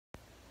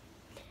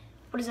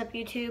What is up,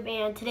 YouTube?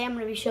 And today I'm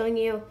going to be showing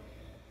you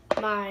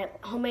my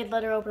homemade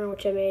letter opener,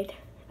 which I made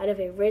out of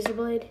a razor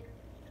blade.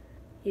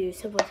 You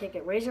simply take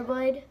a razor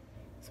blade,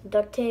 some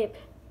duct tape,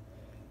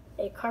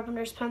 a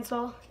carpenter's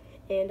pencil,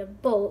 and a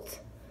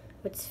bolt,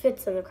 which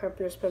fits in the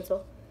carpenter's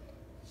pencil.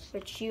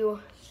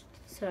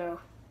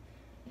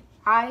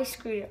 I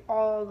screwed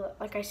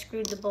I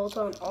screwed the bolt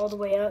on all the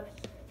way up,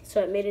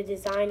 so it made a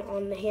design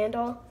on the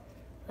handle.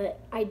 But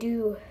I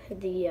do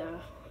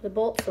the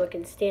bolt so it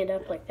can stand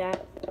up like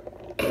that,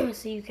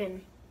 so you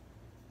can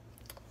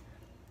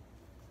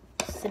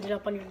sit it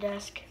up on your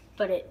desk.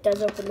 But it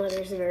does open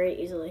letters very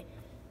easily,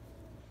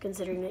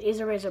 considering it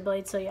is a razor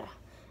blade. So yeah,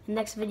 in the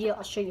next video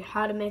I'll show you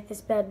how to make this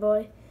bad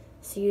boy.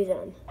 See you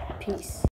then. Peace.